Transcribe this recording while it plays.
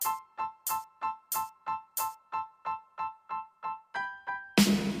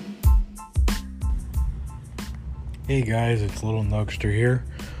Hey guys, it's Little Nugster here.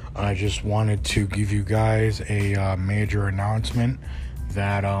 I just wanted to give you guys a major announcement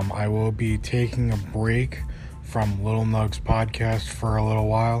that I will be taking a break from Little Nugs podcast for a little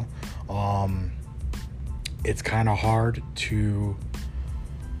while. It's kind of hard to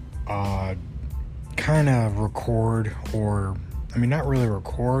kind of record, or not really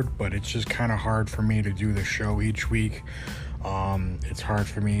record, but it's just kind of hard for me to do the show each week. It's hard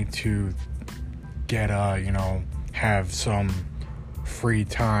for me to get have some free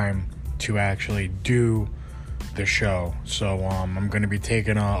time to actually do the show. So I'm going to be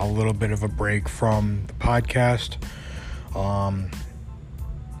taking a little bit of a break from the podcast.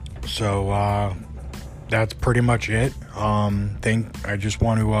 So that's pretty much it. I just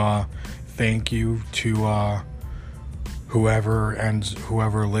want to thank you to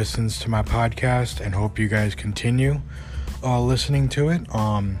whoever listens to my podcast, and hope you guys continue listening to it.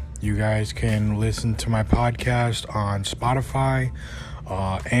 You guys can listen to my podcast on Spotify,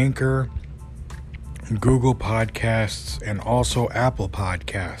 Anchor, Google Podcasts, and also Apple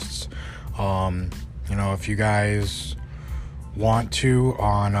Podcasts. If you guys want to,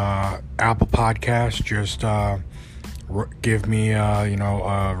 on Apple Podcasts, just give me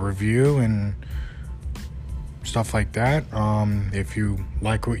a review and stuff like that. If you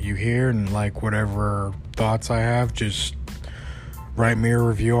like what you hear and like whatever thoughts I have, just write me a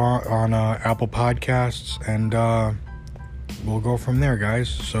review on Apple Podcasts, and we'll go from there, guys.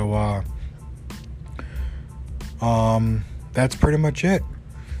 So that's pretty much it.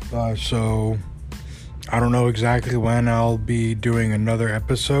 So I don't know exactly when I'll be doing another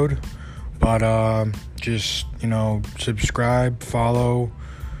episode, but just subscribe, follow,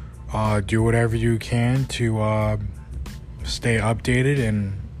 do whatever you can to stay updated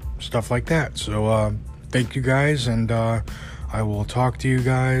and stuff like that. So thank you guys, and I will talk to you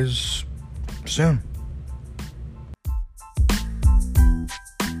guys soon.